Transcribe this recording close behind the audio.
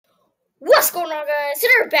What's going on, guys?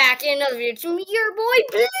 Today we're back in another video. It's me, your boy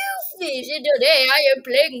Bluefish, and today I am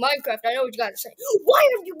playing Minecraft. I know what you guys say. Why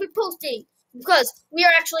have you been posting? Because we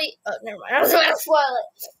are actually. Oh, never mind. I was going to spoil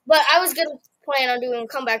it. But I was gonna plan on doing a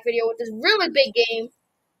comeback video with this really big game,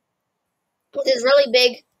 with this really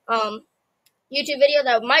big YouTube video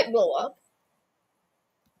that might blow up.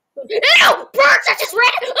 Ew! Birds! I just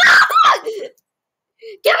ran! Ah!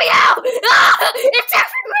 Get me out! Ah! It's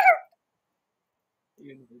everywhere!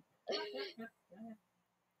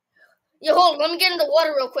 Yo, hold on, let me get in the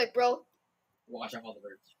water real quick, bro. Wash off all the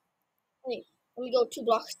birds. Wait, let me go 2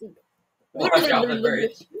 blocks deep. Wash off the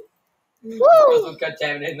birds. Woo! Also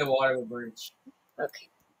contaminating the water with birds. Okay.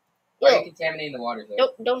 Why are you contaminating the water,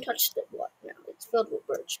 though? Don't touch the water now. It's filled with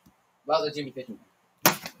birds. Well, there's Jimmy fishing.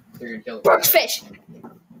 So you're gonna kill it. Birds fish!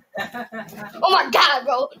 Oh my god,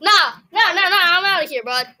 bro. Nah, I'm out of here,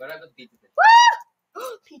 bud. What about the pizza fish?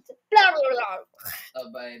 Woo! Pizza. Blah, blah,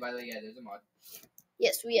 blah. By the way, yeah, there's a mod.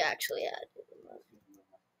 Yes, we actually had.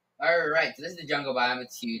 Alright, so this is the jungle biome.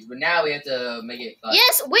 It's huge, but now we have to make it clutch.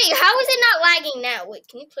 Yes, wait, how is it not lagging now? Wait,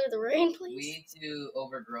 can you clear the rain, please? We need to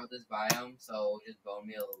overgrow this biome, so just bone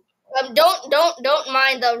meal. Don't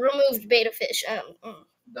mind the removed beta fish. And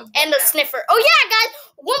the sniffer. Oh yeah, guys,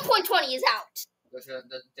 1.20 is out.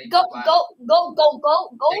 Go.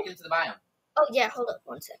 Take it to the biome. Oh yeah, hold up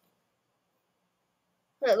 1 second.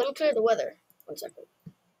 Hold on, let me clear the weather. 1 second.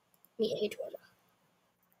 Me hate weather.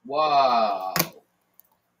 Whoa.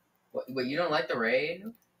 Wait, you don't like the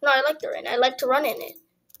rain? No, I like the rain. I like to run in it.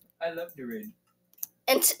 I love the rain.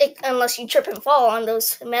 And unless you trip and fall on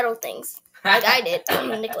those metal things, like I did,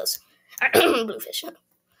 Nicholas, Bluefish.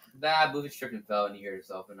 Nah, Bluefish tripped and fell, and he hurt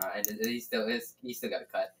himself, and he still got a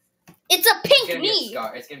cut. It's a pink knee.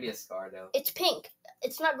 It's gonna be a scar, though. It's pink.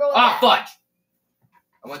 It's not growing. Ah, fuck!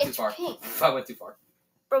 I went too It's far. pink. I went too far.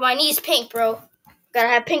 Bro, my knee's pink, bro. Gotta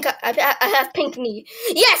have pink. I have pink knee.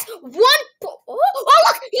 Yes, oh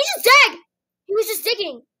look, he just dug. He was just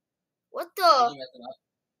digging. What the? Did you mess him up?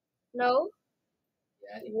 No.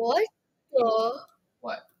 Yeah, I think What the?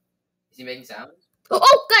 What? Is he making sounds?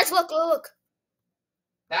 Oh, guys, look.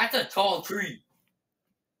 That's a tall tree.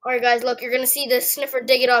 All right, guys, look. You're gonna see the sniffer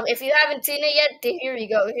dig it up. If you haven't seen it yet, here you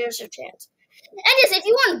go. Here's your chance. And yes, if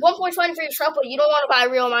you want 1.20 for yourself, but you don't want to buy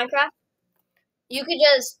real Minecraft, you could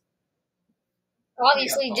just.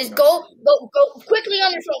 Obviously, just go quickly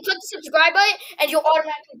on your phone, click the subscribe button, and you'll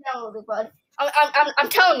automatically download it, bud. I'm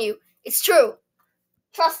telling you, it's true.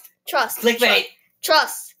 Trust. Clickbait.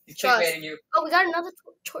 Trust. He's clickbaiting you. Oh, we got another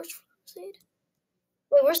torch seed.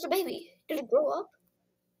 Wait, where's the baby? Did it grow up?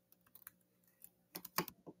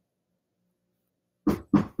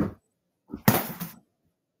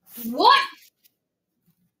 What?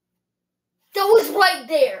 That was right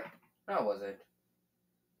there. No, it wasn't.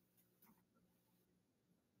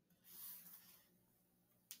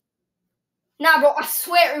 Nah, bro, I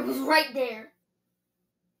swear it was right there.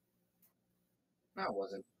 No, it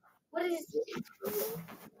wasn't. What is this?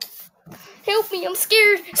 Help me, I'm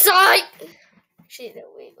scared. Sight! Shit,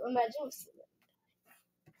 no, wait, imagine I'm seeing it.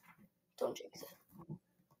 Don't jinx it.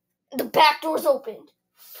 The back door's opened.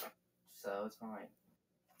 So, it's fine.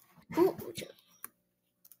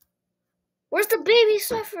 Where's the baby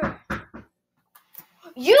sniffer?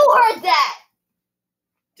 You heard that!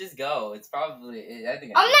 Just go. It's probably. I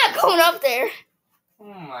think. I'm not going up there.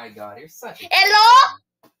 Oh my god, you're such a. Hello?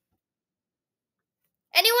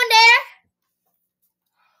 Anyone there?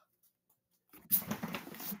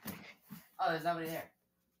 Oh, there's nobody there.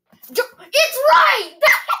 It's right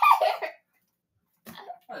there!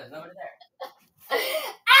 Oh, there's nobody there.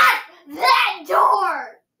 At that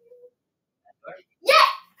door! Yeah!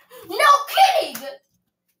 No kidding!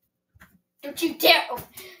 Don't you dare!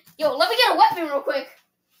 Yo, let me get a weapon real quick.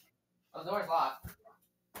 Oh, the door's locked.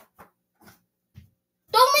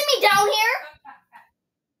 Don't leave me down here!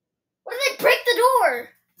 What did they break the door?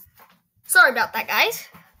 Sorry about that, guys.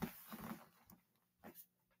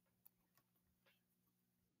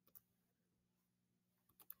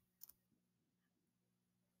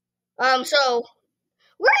 So,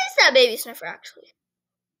 where is that baby sniffer, actually?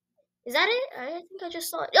 Is that it? I think I just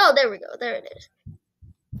saw it. Oh, there we go. There it is.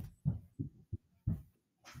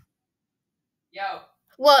 Yo.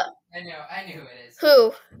 What? I knew who it is.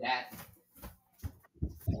 Who? Dad.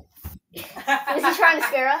 Is he trying to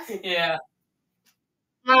scare us? Yeah.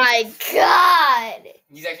 My God!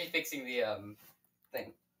 He's actually fixing the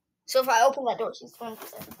thing. So if I open that door, she's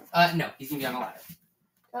 20%. No, he's gonna be on the ladder.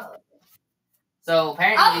 Oh. So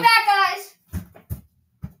apparently. I'll be back, guys.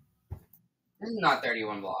 This is not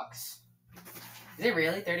 31 blocks. Is it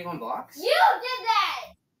really 31 blocks? You did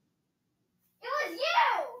that! It was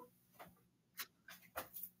you!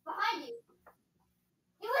 Behind you.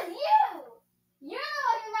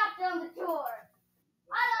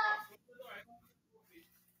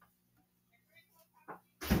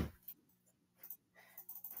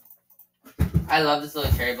 I love this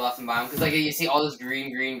little cherry blossom biome because like you see all this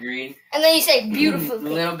green, And then you say beautiful a pink.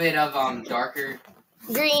 little bit of darker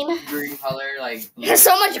Green. color, like There's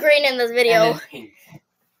so much green in this video. and then pink.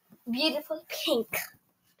 Beautiful pink.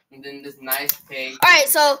 And then this nice pink. All right,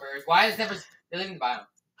 so snippers. Why is snippers? They're leaving the biome.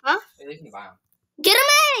 Huh? They're leaving the biome. Get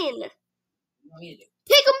them in. You don't need to do.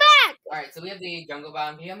 Take them back. All right, so we have the jungle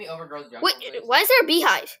biome. Can you help me overgrow the jungle? Wait, please? why is there a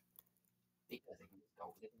beehive? Because they can just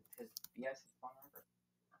go. Because BS is spawn over.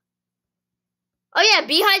 Oh yeah,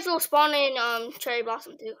 beehives will spawn in cherry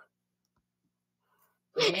blossom too.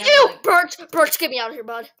 Can you Ew, help me, birch, get me out of here,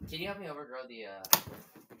 bud. Can you help me overgrow the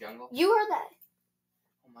jungle? You heard that,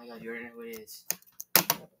 Oh my god, you already know who it is.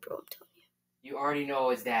 bro. I'm telling you. You already know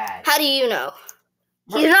it's Dad. How do you know?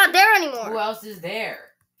 He's not there anymore. Who else is there?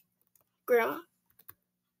 Grandma.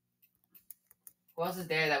 Who else is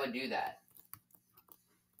there that would do that?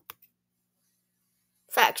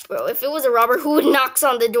 Facts, bro. If it was a robber, who would knocks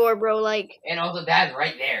on the door, bro? Like. And also, Dad's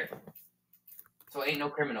right there. So ain't no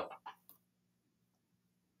criminal.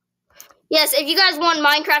 Yes, if you guys want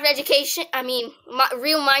Minecraft education,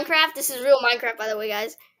 real Minecraft. This is real Minecraft, by the way,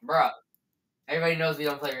 guys. Bruh. Everybody knows we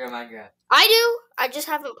don't play real Minecraft. I do. I just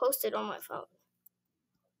haven't posted on my phone.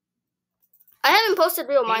 I haven't posted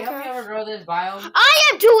real Can you help Minecraft. me overgrow this biome? I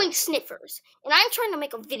am doing sniffers, and I'm trying to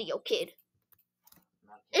make a video, kid.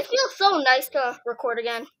 It feels so nice to record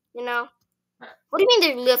again, you know? What do you mean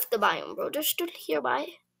they left the biome, bro? They're still hereby.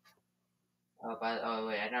 Oh,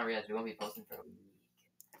 wait, I didn't realize we won't be posting for a week.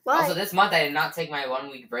 Why? Also, this month I did not take my 1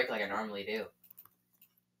 week break like I normally do.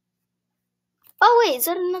 Oh, wait, is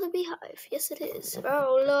that another beehive? Yes, it is.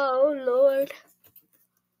 Oh, Lord.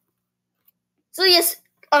 So, yes.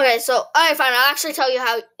 Okay, so, alright, fine. I'll actually tell you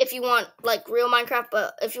how, if you want, like, real Minecraft,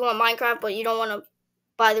 but if you want Minecraft, but you don't want to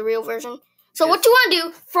buy the real version. So, what you want to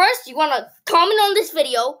do, first, you want to comment on this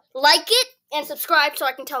video, like it, and subscribe so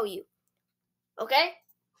I can tell you. Okay?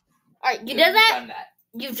 Alright, you did that? Done that.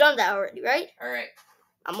 You've done that already, right? Alright.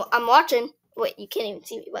 I'm watching. Wait, you can't even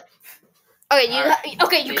see me, but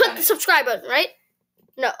okay, you clicked the subscribe button, right?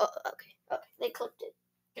 No, okay, they clicked it.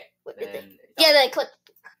 Okay. What did they? Yeah, they clicked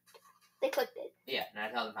it. Yeah, now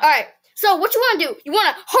tell them how. All right. So what you want to do? You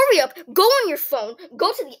want to hurry up, go on your phone,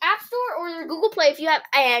 go to the App Store or your Google Play if you have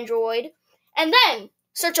Android, and then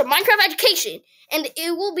search up Minecraft Education, and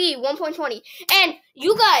it will be 1.20. And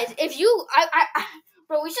you guys, if you,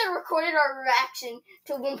 bro, we should have recorded our reaction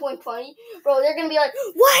to 1.20. Bro, they're gonna be like,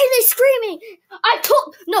 why are they screaming?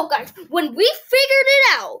 No, guys, when we figured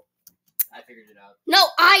it out. I figured it out. No,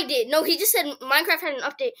 I did. No, he just said Minecraft had an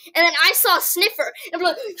update. And then I saw Sniffer. And I'm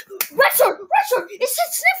like, Redshark, it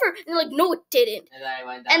said Sniffer. And they're like, no, it didn't. And then I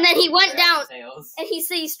went down. And then he went down. Tails. And he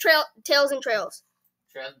sees tails and trails.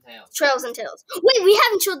 Trails and tails. Trails and tails. Wait, we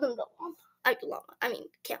haven't showed them the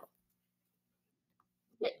camel.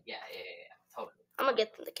 Yeah, totally. I'm gonna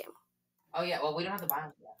get them the camel. Oh yeah, well we don't have the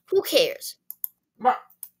biome yet. Who cares? So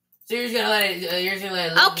you're just gonna let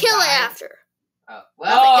it. I'll kill it after. Oh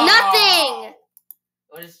well. Nothing.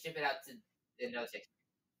 We'll just ship it out to the no section.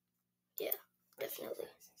 Yeah, definitely.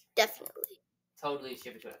 Totally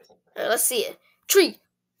ship it to it. Let's see it. Tree.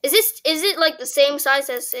 Is it like the same size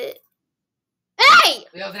as it? Hey!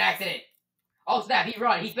 We have an accident. Oh snap! He's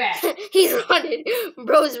running. He's back. He's running.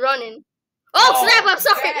 Bro's running. Oh snap! I'm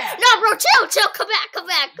sorry. Snap. No, bro, chill. Come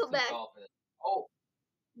back. Oh.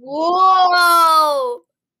 Whoa.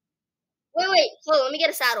 Wait. Hold on, let me get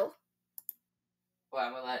a saddle. Well,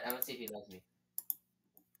 I'm gonna see if he loves me.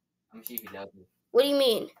 What do you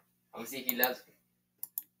mean? I'm gonna see if he loves me.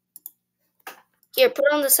 Here, put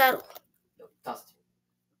it on the saddle. No, toss it to me.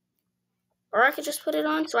 Or I could just put it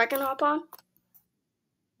on so I can hop on.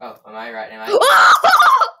 Oh, am I right? Am I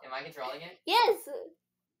controlling it? Yes.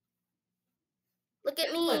 Look at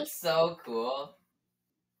This me. looks so cool.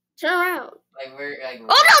 Turn around. Like we're like. Oh no,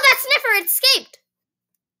 that Sniffer escaped.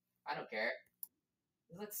 I don't care.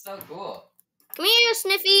 This looks so cool. Come here,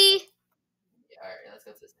 Sniffy. Yeah, all right, let's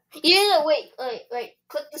go to this. Yeah, wait.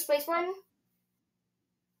 Click the space button.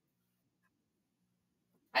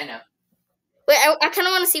 I know. Wait, I kind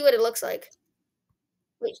of want to see what it looks like.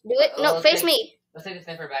 Wait, do it. No, face me. Let's take the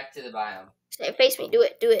sniffer back to the biome. Face me. Do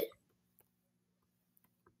it.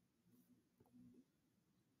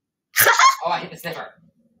 Oh, I hit the sniffer.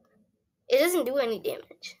 It doesn't do any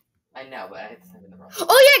damage. I know, but I hit the sniffer in the wrong.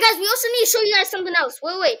 Oh yeah, guys, we also need to show you guys something else.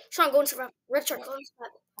 Wait. Sean, go and survive. Redshark, go and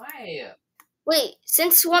survive. Why? Wait,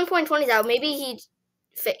 since 1.20 is out, maybe he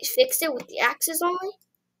fixed it with the axes only?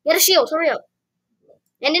 Get a shield, hurry up.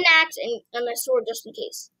 And an axe and a sword just in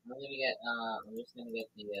case. I'm just gonna get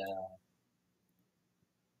the,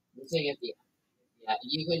 yeah,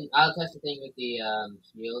 you can, I'll test the thing with the,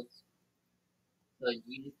 shields. So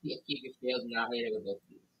you just keep your shield and not hit it with both of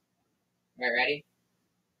these. Alright, ready?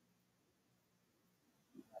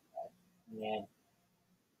 Yeah.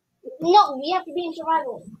 No, we have to be in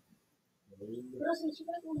survival. Put us in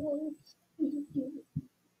survival mode.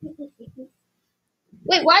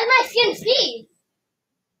 Wait, why is my skin Steve?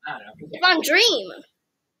 I don't know. It's on Dream.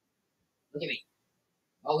 Look at me.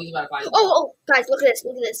 Oh, he's about to find one. Oh, guys, look at this.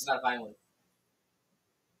 Look at this. He's about to find one.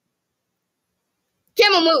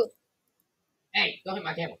 Camel, move. Hey, don't hit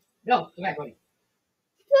my camel. No, come back, buddy.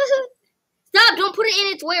 Stop! Don't put it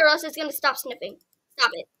in its way, or else it's gonna stop sniffing.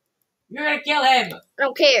 Stop it. You're gonna kill him. I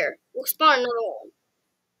don't care. We'll spawn another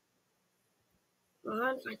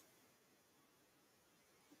one.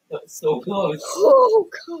 That's so close. Oh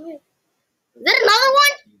god. Is that another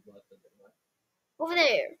one? Over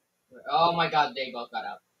there. Oh my god, they both got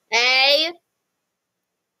out. Hey.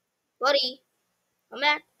 Buddy. I'm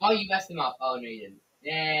back. Oh, you messed him up. Oh, no, you didn't.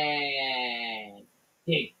 Dang.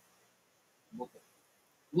 Dig.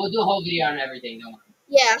 We'll do a whole video on everything, don't worry.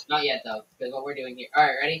 Yeah. Not yet, though, because what we're doing here.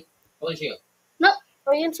 Alright, ready? Hold the shield. Nope.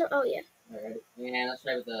 Are you into? Oh, yeah. Alright, ready? And let's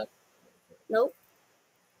try with the... Nope.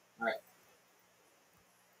 Alright.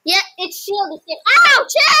 Yeah, it's shielded. Ow!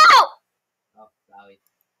 Chill! Oh, sorry.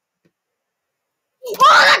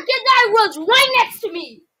 Oh, that kid guy runs right next to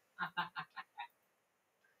me!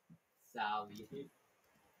 Sorry.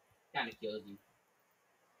 Kinda killed you.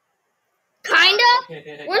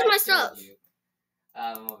 Kinda? Where's my stuff?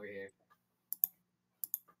 I'm over here.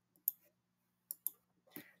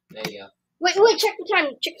 There you go. Wait, check the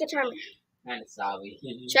time. Check the timer. Kinda sorry.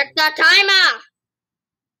 Check the timer!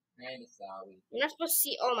 Kinda sorry. You're not supposed to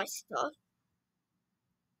see all my stuff.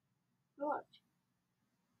 What?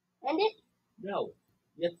 End it? No.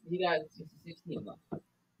 You got 16 left.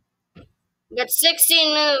 You got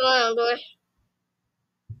 16 minutes left, boy.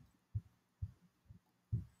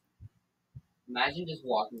 Imagine just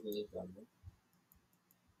walking through this jungle.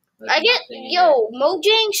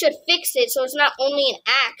 Mojang should fix it so it's not only an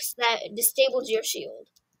axe that disables your shield.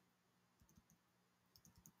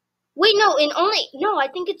 Wait, I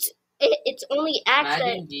think it's only axe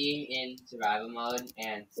Imagine being in survival mode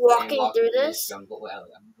and walking through this this. jungle. Well,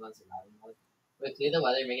 I'm going survival mode. Wait, clear the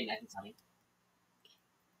weather and make it nice and sunny.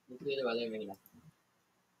 Clear the weather and make it nice and sunny.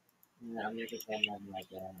 And then I'm gonna pretend I'm like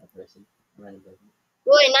a person. A random person.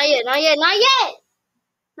 Wait, not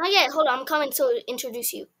yet. Hold on, I'm coming to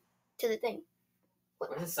introduce you to the thing.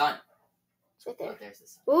 Where's the sun? It's right there. Oh, there's the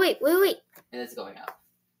sun. Wait. And it's going up.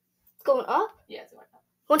 It's going up? Yeah, it's going up.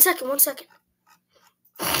 1 second.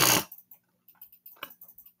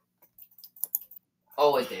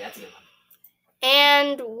 Oh, wait, that's a good one.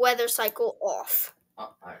 And weather cycle off.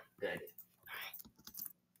 Oh, alright, good idea.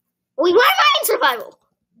 Wait, why am I in survival?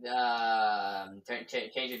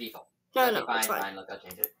 Change your default. No, it's fine. Fine, look, I'll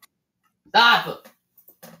change it. Stop!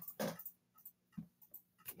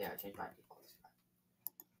 Yeah, I changed my default.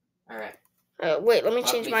 Alright. Wait, let me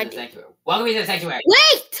change my default. Welcome me to the sanctuary.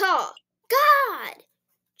 Wait! God!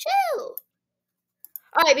 Chill.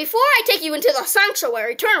 Alright, before I take you into the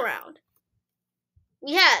sanctuary, turn around.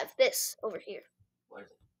 We have this over here. What is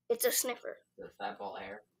it? It's a sniffer. The fat ball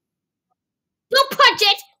hair. Don't punch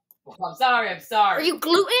it! Oh, I'm sorry. Are you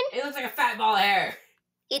gluten? It looks like a fat ball of hair.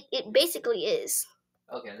 It basically is.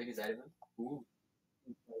 Okay, I think it's out of him. Ooh.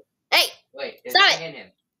 Hey! Wait, there's stop nothing in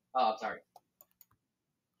him. Oh, I'm sorry.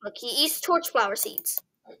 Look, he eats torch flower seeds.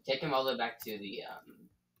 Take him all the way back to the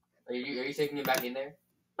Are you taking him back in there?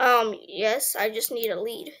 Yes, I just need a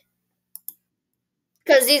lead.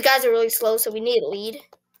 Because these guys are really slow, so we need a lead.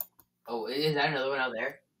 Oh, is that another one out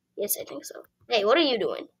there? Yes, I think so. Hey, what are you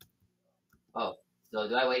doing? Oh, so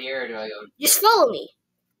do I wait here or do I go? Just follow me.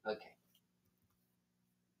 Okay.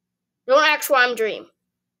 Don't ask why I'm Dream.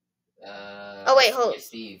 Oh, wait, hold.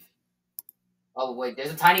 Steve. Oh, wait,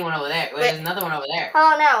 there's a tiny one over there. Wait, there's another one over there.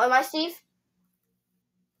 How now? Am I Steve?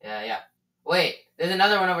 Yeah. Wait, there's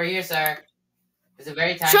another one over here, sir. There's a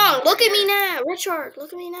very tiny Sean, one look at here. me now. Redshark,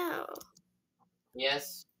 look at me now.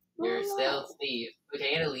 Yes, you're still Steve. Wait, can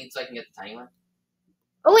I get a lead so I can get the tiny one?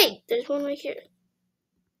 Oh, wait, there's one right here.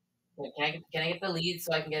 Can I get the lead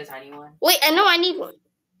so I can get a tiny one? Wait, I know I need one.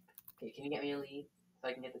 Okay, can you get me a lead so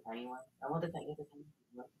I can get the tiny one? I want the tiny one.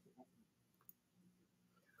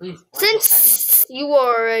 Please. Since you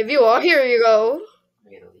are a viewer, here you go. I'm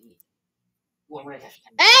gonna get a lead. Ooh, I'm gonna catch a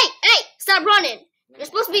tiny one. Hey, stop running. You're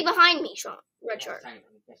supposed to be behind me, Sean. Redshark.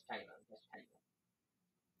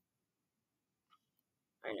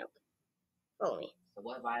 I know. Follow me. So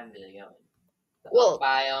what biome do they go in? The Whoa. oak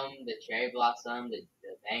biome, the cherry blossom, the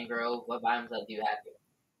mangrove. What biomes do you have here?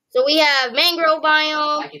 So we have mangrove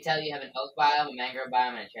biome. I can tell you have an oak biome, a mangrove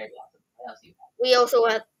biome, and a cherry blossom. What else do you have? We also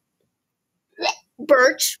have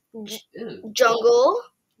birch, Ooh, jungle.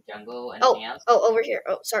 jungle. Anything else? Oh, over here.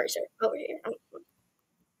 Oh, sorry, sir. Over here.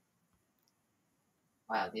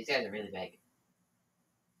 Wow, these guys are really big.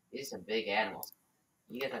 These are some big animals.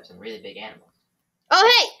 You guys have some really big animals.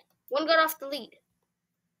 Oh, hey! One got off the lead.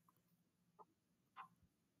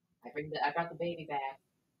 I brought the baby back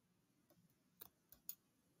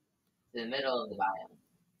to the middle of the biome.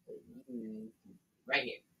 Right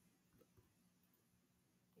here.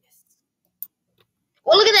 Yes.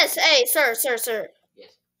 Oh, look at this. Hey, sir. Yes.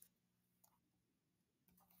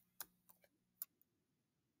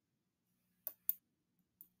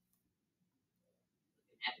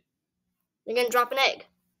 You're gonna drop an egg.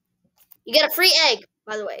 You get a free egg,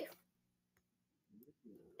 by the way.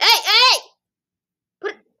 Hey!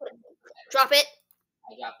 Put it. Drop it.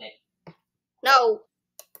 I dropped it. No.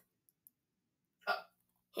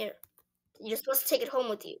 Here. You're supposed to take it home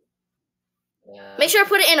with you. Make sure I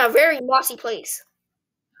put it in a very mossy place.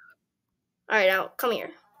 Alright, now, come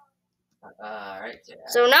here. Alright.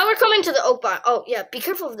 So now we're coming to the oak barn. Oh, yeah, be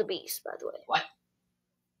careful of the bees, by the way. What?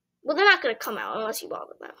 Well, they're not gonna come out unless you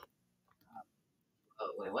bother them.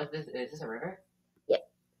 Oh, wait, what is this? Is this a river? Yep.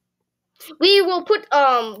 We will put,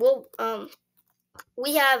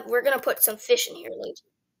 we're gonna put some fish in here later.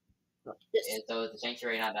 So is the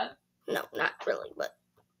sanctuary not done? No, not really, but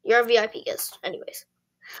you're a VIP guest, anyways.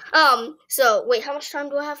 So, wait, how much time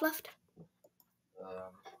do I have left?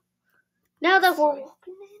 Now that we're walking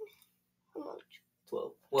in, how much?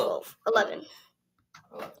 12. 11.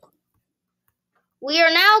 We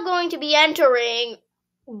are now going to be entering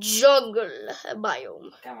jungle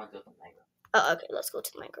biome. I want to go to the mangrove. Oh, okay, let's go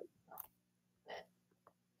to the mangrove.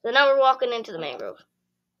 So now we're walking into the mangrove.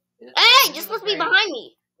 Hey, you're supposed to be behind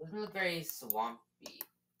me. Doesn't look very swampy.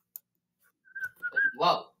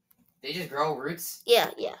 Whoa. They just grow roots? Yeah.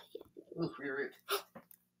 Ooh, free root.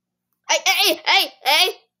 Hey!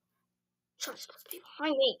 You're supposed to be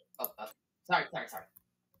behind me. Oh, sorry.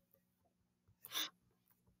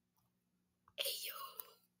 Hey, yo.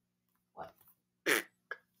 What?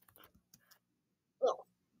 Oh.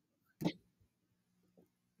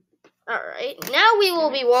 Alright, now we will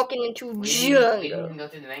be walking into jungle. We didn't even go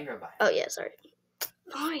through the mangrove biome. Oh, yeah, sorry.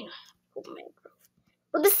 Fine. Oh, mangrove.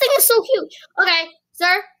 But this thing is so cute. Okay,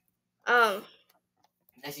 sir.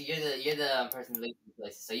 Actually, you're the person who leads the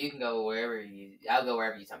places, so you can go wherever I'll go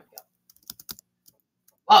wherever you tell me to go.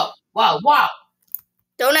 Whoa!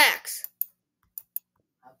 Don't ask.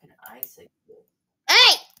 How can I say this?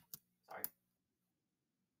 Hey! Sorry.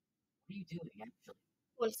 What are you doing, actually?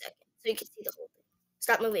 1 second, so you can see the whole thing.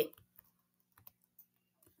 Stop moving.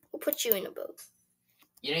 We'll put you in a boat.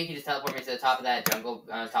 You know you can just teleport me to the top of that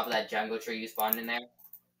jungle tree you spawned in there?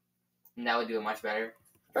 And that would do it much better.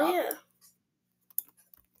 Oh, yeah.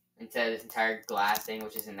 Instead of this entire glass thing,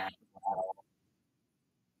 which isn't that at all.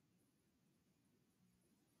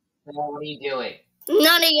 So what are you doing?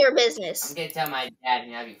 None of your business. I'm gonna tell my dad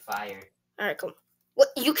and have you fired. Alright, come. What?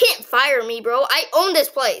 You can't fire me, bro. I own this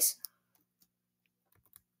place.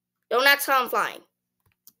 Don't ask how I'm flying.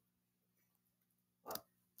 Well,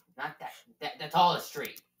 not the tallest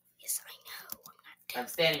tree. Yes, I know. I'm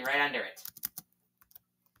standing right under it.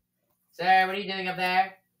 Sir, what are you doing up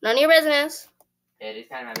there? None of your business. It is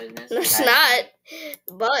kind of my business. No, it's not,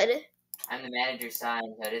 bud. I'm the manager's son,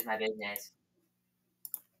 so it is my business.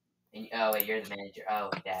 And, oh, wait, you're the manager. Oh,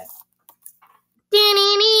 Dad. Where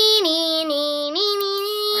am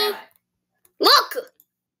I? Look!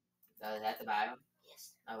 Oh, is that the biome?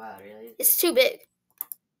 Yes. Oh, wow, really? It's too big.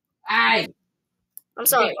 Aye! I'm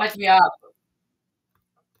sorry. You can't punch me up.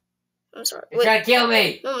 I'm sorry. You're trying to kill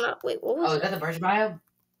me! No, I'm not. Wait, what was that? Oh, is that the birch biome?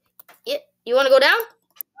 Yeah. You want to go down?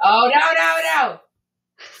 Oh, no!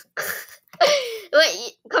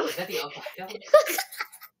 Wait, come. Is that the oak biome?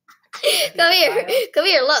 Come here. Come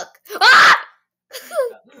here, look. Ah!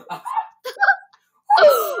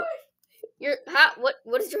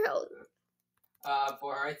 What is your health?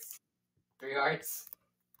 4 hearts. 3 hearts.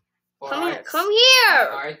 4 Come hearts. here. Come here. 5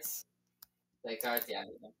 hearts. 6 hearts, yeah.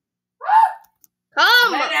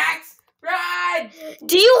 Come. Axe! Run!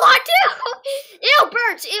 Do you want to? Ew,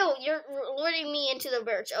 birch. Ew, you're luring me into the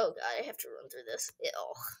birch. Oh, God, I have to run through this. Ew.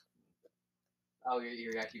 Oh,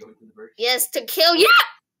 you're actually going through the birch? Yes, to kill you.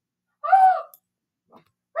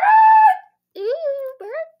 Run! Ooh,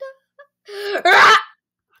 bird.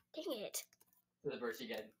 Dang it. To the birch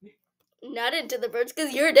again. Not into the birch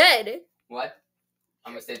because you're dead. What?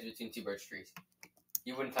 I'm gonna stay between 2 birch trees.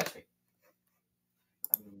 You wouldn't touch me.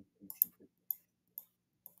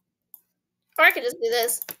 Or I could just do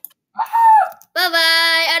this.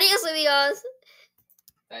 Bye-bye. Adios, amigos.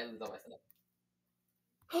 I lose all my stuff.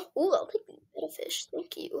 Ooh, I'll take the betta fish.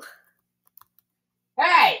 Thank you.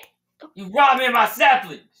 Hey! You robbed me of my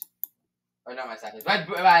saplings! Or not my saplings. My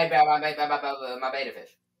beta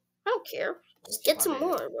fish. I don't care. Just get some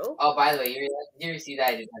more, bro. Oh, by the way, did you see that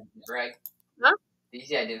I didn't have the sniffer egg? Huh? Did you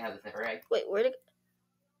see I didn't have the sniffer egg? Wait, where did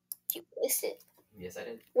you place it? Yes, I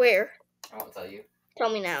did. Where? I won't tell you. Tell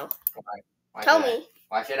me now. Why Tell should me. I?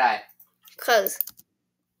 Why should I? Cause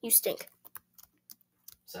you stink.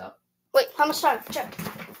 So? Wait, how much time? Check.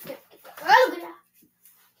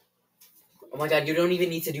 Oh my god, you don't even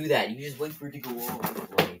need to do that. You just wait for it to go on.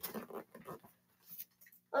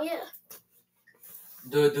 Oh yeah.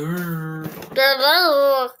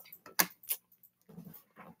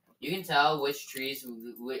 You can tell which trees,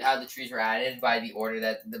 how the trees were added by the order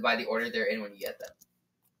they're in when you get them.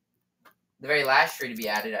 The very last tree to be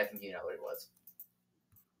added, I think you know what it was.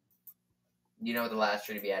 You know what the last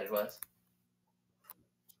tree to be added was?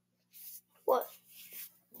 What?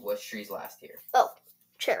 Which tree's last here? Oh,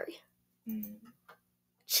 cherry. Mm.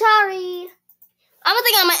 Cherry. I'm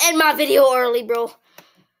gonna end my video early, bro.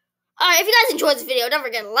 Alright, if you guys enjoyed this video, don't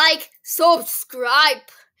forget to like, subscribe,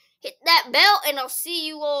 hit that bell, and I'll see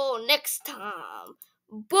you all next time.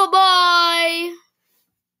 Bye-bye.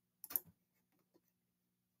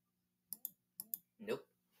 Nope.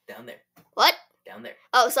 Down there. What? Down there.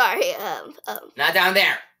 Oh, sorry. Not down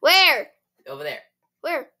there. Where? Over there.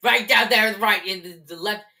 Where? Right down there, right in the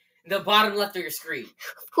left, the bottom left of your screen.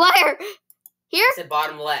 Where? Here? I said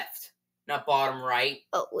bottom left, not bottom right.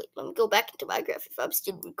 Oh, wait, let me go back into Minecraft if I'm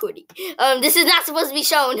still recording. This is not supposed to be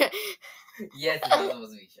shown. Yes, it's not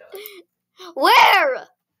supposed to be shown. Where?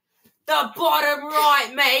 The bottom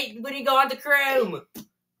right, mate, when you go on to Chrome.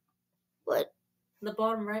 What? The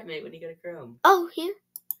bottom right, mate, when you go to Chrome. Oh, here?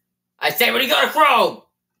 I say when you go to Chrome.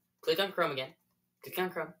 Click on Chrome again. Click on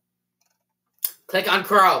Chrome. Click on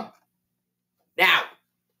Chrome. Now.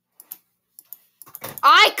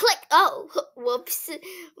 I click. Oh, whoops.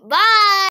 Bye.